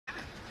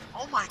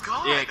Oh my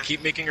god. Yeah,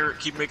 keep making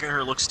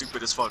her look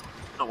stupid as fuck.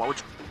 No, why would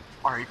you?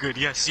 Alright, good.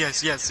 Yes.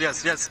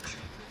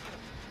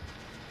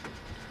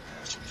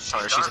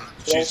 Sorry,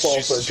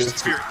 she's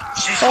spirit.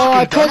 Oh,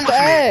 I pressed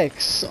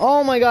X!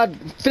 Oh my god.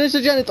 Finish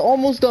the gen, it's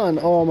almost done.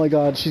 Oh my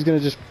god, she's gonna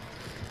just...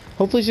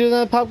 Hopefully she doesn't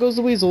have Pop Goes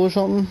the Weasel or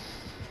something.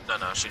 No,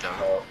 she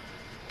doesn't.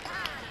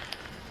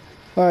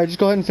 Alright, just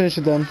go ahead and finish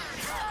it then.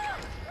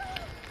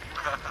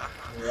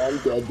 I'm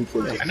dead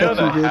because I know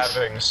that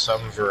having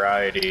some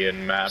variety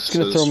in maps She's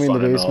gonna is throw me in the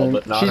fun and all, basement.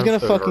 but not She's if gonna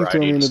the fucking throw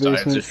me in the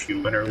variety decides basement. if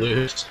you win or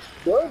lose.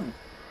 good.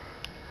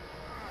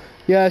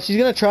 Yeah, she's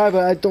gonna try,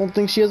 but I don't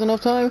think she has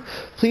enough time.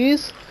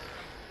 Please?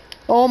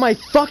 Oh my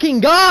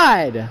fucking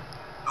god!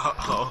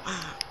 Uh-oh.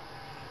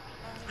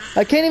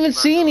 I can't even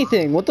see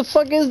anything. What the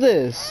fuck is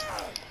this?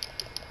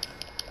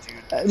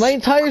 Dude, My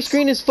entire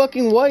screen is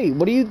fucking white.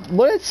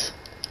 What?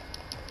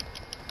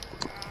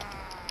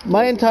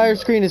 My entire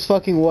screen is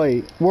fucking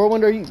white.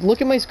 Whirlwind,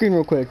 look at my screen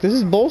real quick. This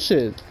is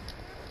bullshit.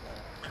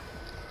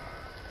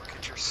 look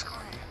at your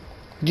screen.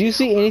 Do you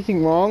see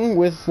anything wrong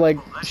with, like,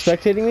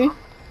 spectating me?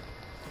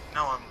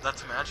 No,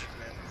 that's Magic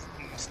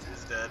Man. He's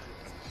dead.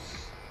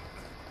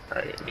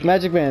 Right.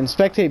 Magic Man,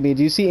 spectate me.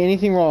 Do you see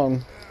anything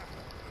wrong?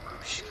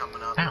 She's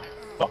coming up. Ow,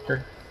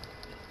 fucker.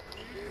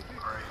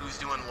 Alright, who's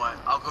doing what?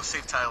 I'll go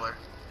save Tyler.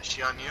 Is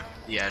she on you?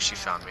 Yeah, she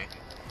found me.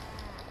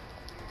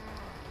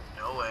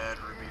 No Ed,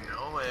 Ruby,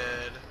 no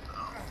Ed.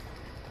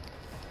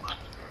 Oh.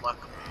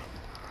 Luckily.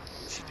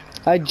 She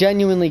didn't. I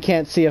genuinely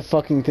can't see a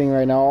fucking thing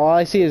right now. All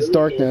I see is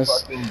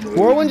darkness.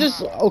 Whirlwind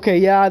just... Okay,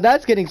 yeah,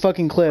 that's getting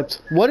fucking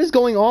clipped. What is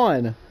going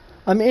on?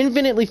 I'm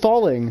infinitely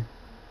falling.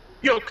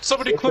 Yo,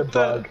 somebody It's a clip that.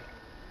 bug.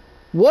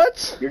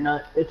 What? You're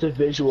not. It's a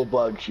visual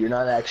bug. You're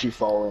not actually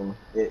falling.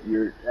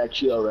 You're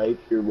actually all right.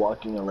 You're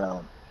walking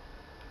around.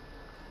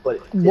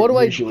 But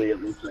visually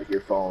it looks like you're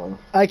falling.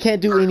 I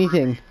can't do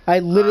anything. I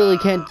literally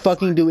can't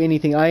fucking do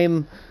anything. I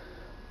am...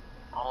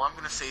 All I'm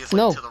gonna say is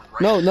like to the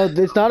right. No,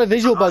 it's not a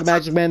visual bug,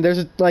 Magic Man.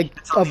 There's like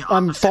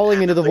I'm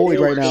falling into the void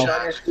right You're now.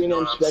 on your screen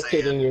and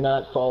spectating. You're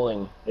not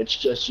falling. It's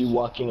just you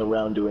walking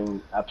around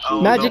doing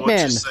absolutely. Magic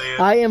Man,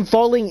 I am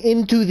falling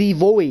into the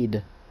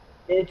void.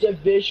 It's a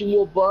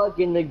visual bug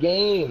in the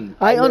game.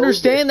 I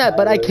understand that,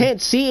 but I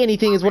can't see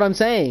anything is what I'm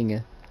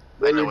saying.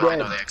 I know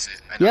the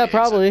exit. I know Yeah, the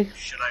probably. Exit.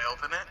 Should I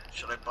open it?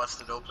 Should I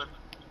bust it open?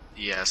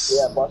 Yes.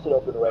 Yeah, bust it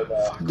open right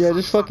now. Yeah,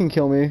 just fucking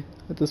kill me.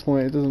 At this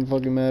point, it doesn't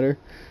fucking matter.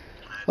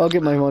 I'll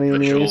get my money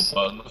Visual anyways.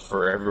 bug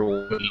for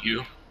everyone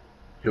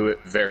who it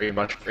very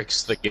much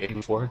breaks the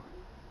game for.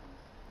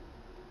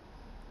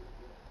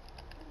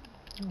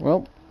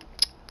 Well,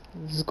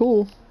 this is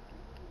cool.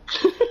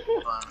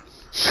 Fun.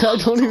 I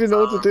don't even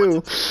know what to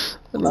do.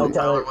 No,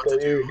 Tyler, go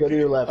to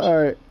your left.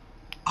 Alright,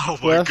 Oh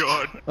my Left.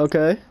 god.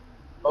 okay.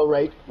 Oh,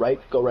 right,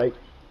 go right.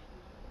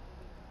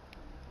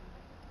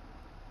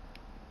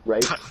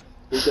 Right.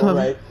 Keep going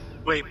right.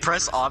 Wait,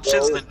 press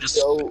options, then just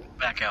go-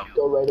 back out.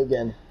 Go right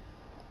again.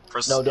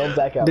 Press, No, don't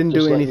back out. Didn't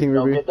Just do let anything,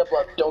 don't Ruby. Get the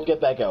blood, don't get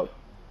back out.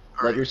 Let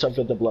Alright. yourself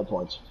get the blood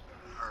points.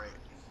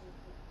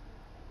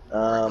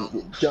 Alright.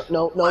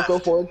 No, Left. go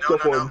forward. No, Go no,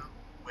 forward. no.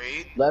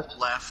 Wait. Left.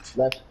 Left.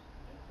 Left.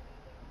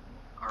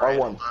 Alright.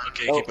 R1. hold on.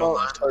 Okay, keep going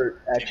left. Or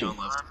Keep action. going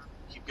left.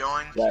 Keep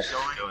going. Left. Keep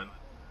going. Going.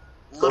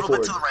 A little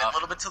bit to the forward. right. A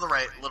little bit to the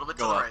right. A little bit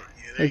to Go the up. right.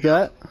 Yeah, there Like you go.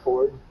 that?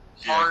 Forward.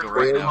 Yeah, Hard go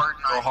right right, now. hard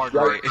Go nine. hard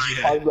Right. right.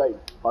 Yeah. Hard right.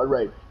 Hard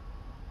right.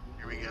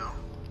 Here we go.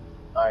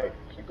 Alright,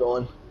 keep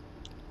going.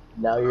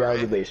 Now you're out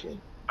of the Alright.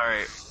 basement.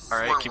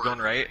 Alright, keep going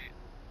right.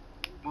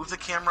 Move the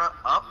camera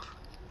up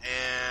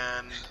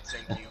and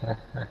thank you.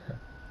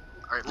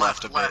 Alright, Left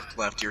left, a bit. left.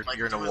 Left, you're in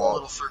a do wall.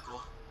 little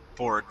circle.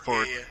 Forward.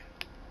 Yeah, yeah.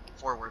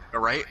 Forward.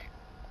 Right?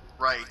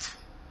 Right.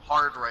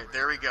 Hard right.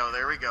 There we go.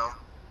 There we go.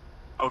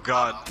 Oh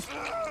god.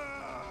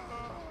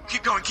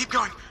 Keep going. Keep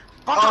going.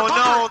 Bumper, Oh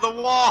bumper. no,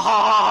 the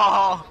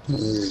wall!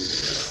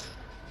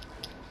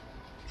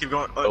 Keep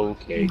going.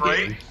 Okay,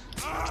 Right? game.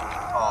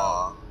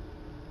 Aw.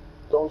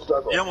 Don't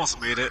struggle. You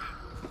almost made it.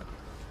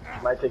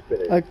 Might take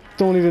footage. I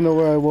don't even know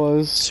where I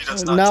was. She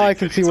does not Now take I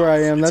can see pity, where I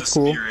it's am. a That's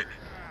cool. spirit.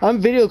 I'm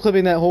video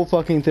clipping that whole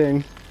fucking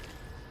thing.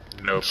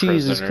 No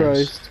Jesus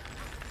prisoners. Christ.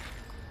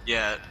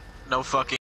 Yeah, no fucking